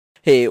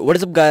Hey, what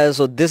is up guys?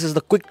 So this is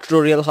the quick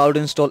tutorial how to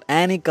install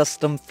any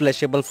custom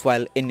flashable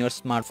file in your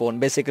smartphone.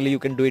 Basically you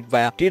can do it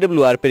via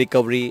TWRP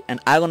recovery and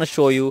I'm gonna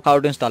show you how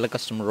to install a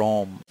custom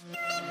ROM.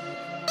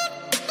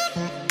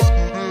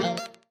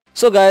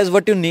 So guys,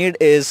 what you need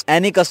is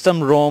any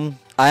custom ROM.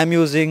 I am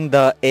using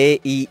the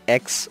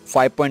AEX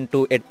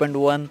 5.2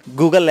 8.1,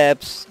 Google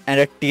Apps and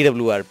a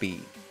TWRP.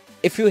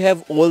 If you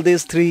have all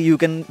these three, you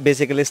can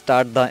basically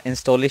start the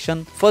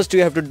installation. First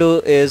you have to do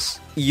is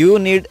you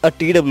need a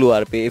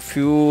TWRP. If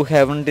you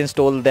haven't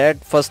installed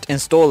that, first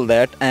install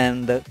that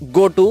and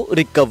go to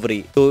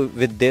recovery. So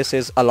with this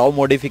is allow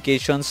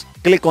modifications,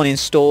 click on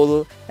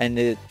install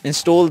and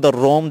install the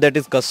ROM, that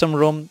is custom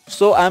ROM.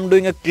 So I'm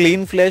doing a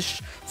clean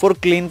flash. For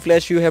clean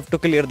flash you have to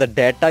clear the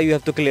data, you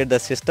have to clear the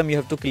system, you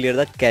have to clear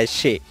the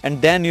cache,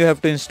 and then you have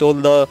to install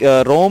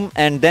the ROM,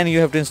 and then you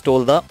have to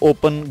install the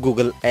open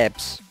Google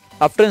Apps.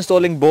 After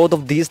installing both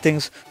of these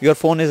things, your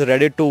phone is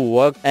ready to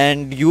work.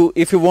 And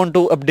if you want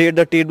to update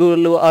the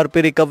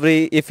TWRP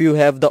recovery, if you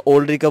have the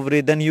old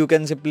recovery, then you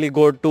can simply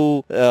go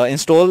to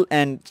install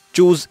and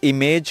choose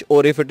image,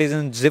 or if it is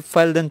in zip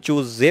file then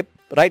choose zip.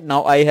 Right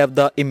now I have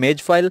the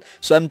image file,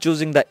 so I'm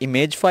choosing the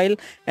image file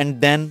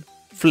and then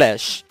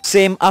flash.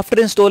 Same,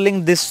 after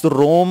installing this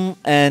ROM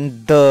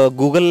and the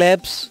Google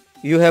Apps,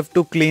 you have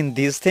to clean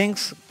these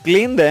things,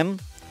 clean them,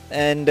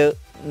 and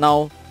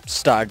now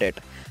start it.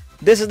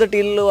 This is the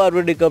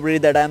TWRP recovery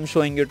that I am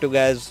showing you to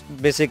guys,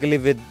 basically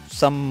with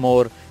some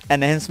more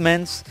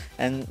enhancements,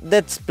 and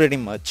that's pretty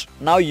much.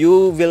 Now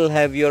you will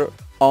have your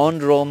own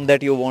ROM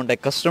that you want, a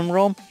custom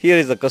ROM. Here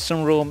is a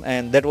custom ROM,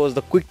 and that was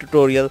the quick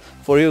tutorial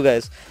for you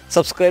guys.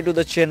 Subscribe to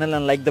the channel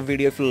and like the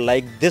video if you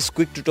like this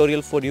quick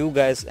tutorial for you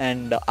guys,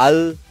 and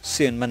I'll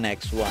see you in my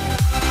next one.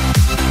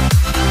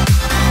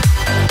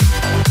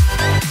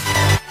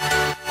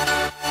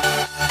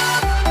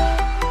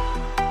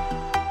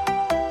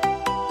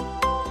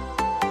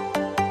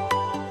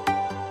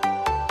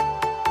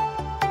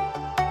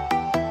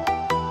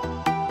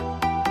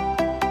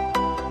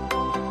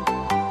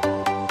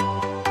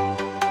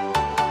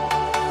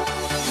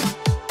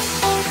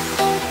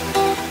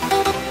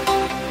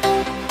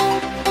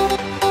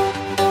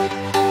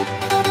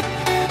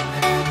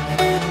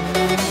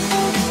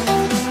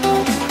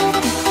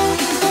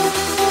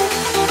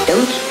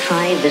 Don't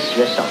try this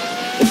yourself.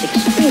 It's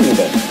extremely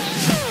dangerous.